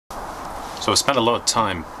So I spent a lot of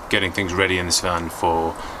time getting things ready in this van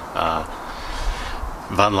for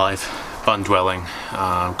van life, van dwelling.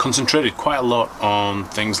 Concentrated quite a lot on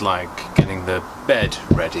things like getting the bed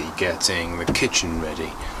ready, getting the kitchen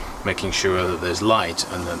ready, making sure that there's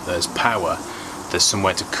light and that there's power, there's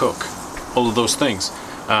somewhere to cook, all of those things.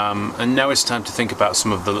 And now it's time to think about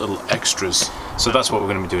some of the little extras. So that's what we're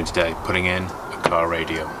going to be doing today, putting in a car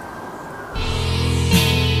radio.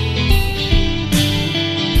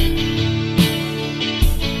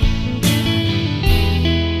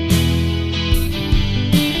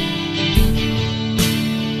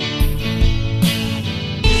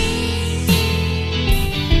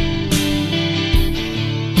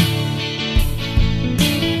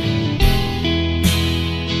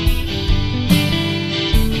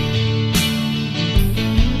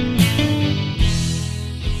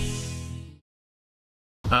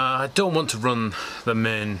 I don't want to run the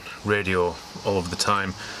main radio all of the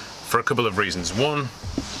time for a couple of reasons. One,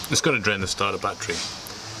 it's going to drain the starter battery.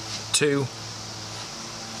 Two,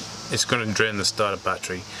 it's going to drain the starter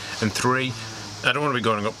battery. And three, I don't want to be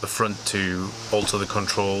going up the front to alter the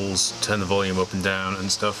controls, turn the volume up and down and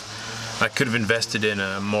stuff. I could have invested in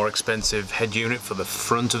a more expensive head unit for the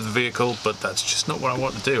front of the vehicle, but that's just not what I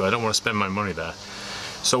want to do. I don't want to spend my money there.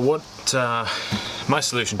 So what my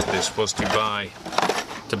solution to this was to buy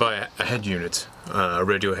a head unit, a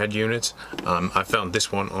radio head unit. I found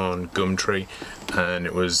this one on Gumtree and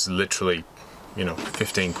it was literally, you know,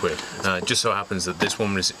 15 quid. It just so happens that this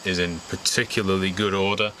one is in particularly good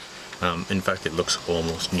order. In fact, it looks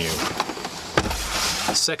almost new.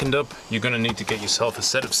 Second up, you're going to need to get yourself a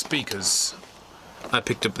set of speakers. I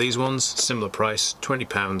picked up these ones, similar price,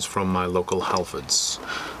 £20 from my local Halfords.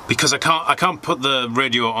 Because I can't put the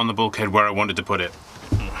radio on the bulkhead where I wanted to put it.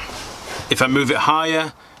 If I move it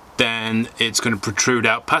higher, then it's going to protrude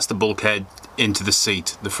out past the bulkhead into the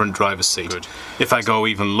seat, the front driver's seat. Good. If I go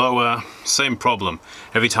even lower, same problem.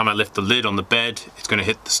 Every time I lift the lid on the bed, it's going to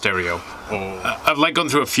hit the stereo. Oh. I've gone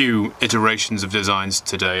through a few iterations of designs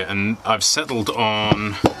today, and I've settled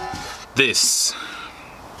on this.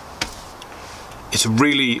 It's a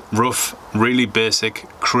really rough, really basic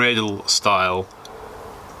cradle style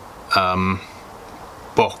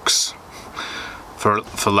box,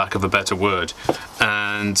 for lack of a better word,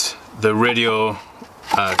 and the radio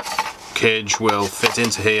cage will fit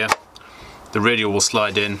into here. The radio will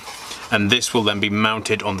slide in, and this will then be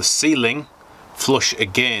mounted on the ceiling, flush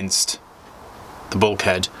against the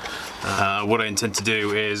bulkhead. What I intend to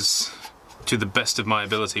do is, to the best of my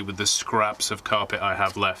ability with the scraps of carpet I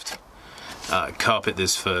have left, carpet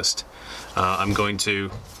this first. I'm going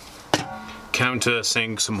to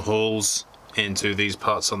countersink some holes into these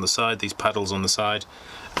parts on the side, these paddles on the side,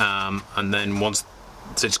 and then once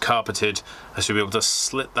it's carpeted, I should be able to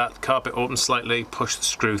slit that carpet open slightly, push the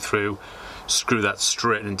screw through, screw that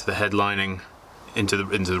straight into the head lining, into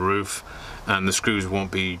the roof, and the screws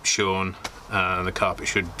won't be shown, and the carpet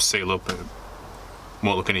should seal up and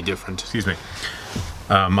won't look any different. Excuse me.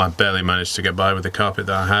 I barely managed to get by with the carpet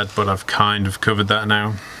that I had, but I've kind of covered that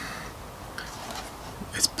now.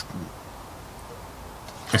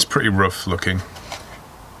 It's pretty rough looking.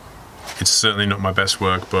 It's certainly not my best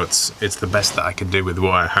work, but it's the best that I can do with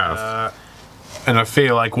what I have. And I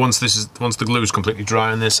feel like once the glue is completely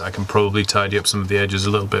dry on this, I can probably tidy up some of the edges a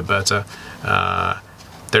little bit better.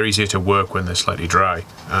 They're easier to work when they're slightly dry,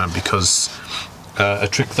 because a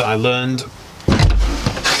trick that I learned,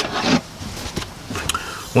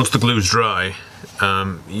 once the glue's dry,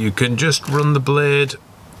 you can just run the blade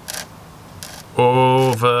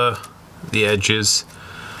over the edges,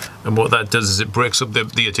 and what that does is it breaks up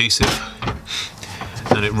the adhesive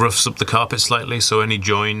and it roughs up the carpet slightly, so any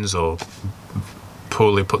joins or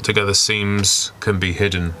poorly put together seams can be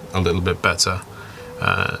hidden a little bit better.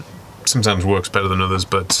 Sometimes works better than others,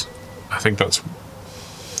 but I think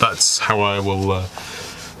that's how I will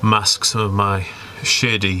mask some of my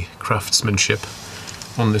shady craftsmanship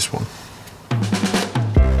on this one.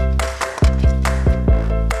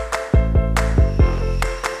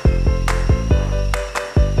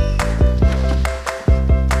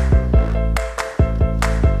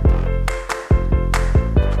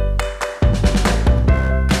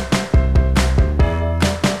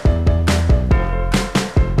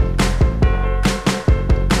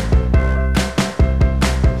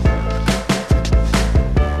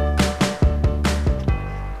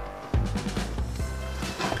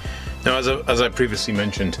 Now, as I previously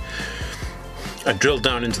mentioned, I drilled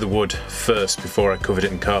down into the wood first before I covered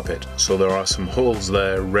it in carpet, so there are some holes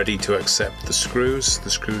there ready to accept the screws. The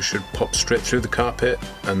screws should pop straight through the carpet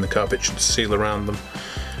and the carpet should seal around them,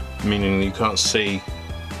 meaning you can't see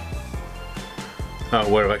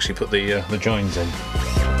where I've actually put the joins in.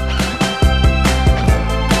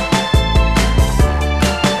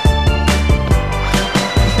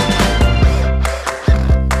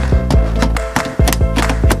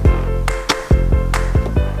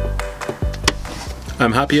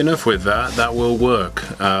 I'm happy enough with that. That will work.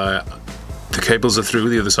 The cables are through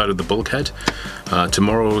the other side of the bulkhead.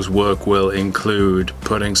 Tomorrow's work will include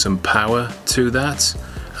putting some power to that.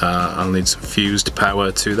 I'll need some fused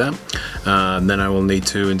power to that. And then I will need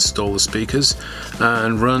to install the speakers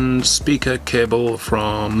and run speaker cable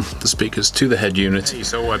from the speakers to the head unit.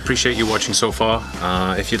 So I appreciate you watching so far.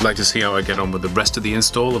 If you'd like to see how I get on with the rest of the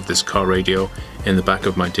install of this car radio in the back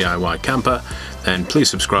of my DIY camper, then please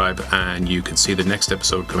subscribe and you can see the next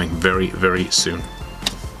episode coming very, very soon.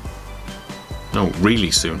 No, really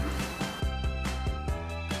soon.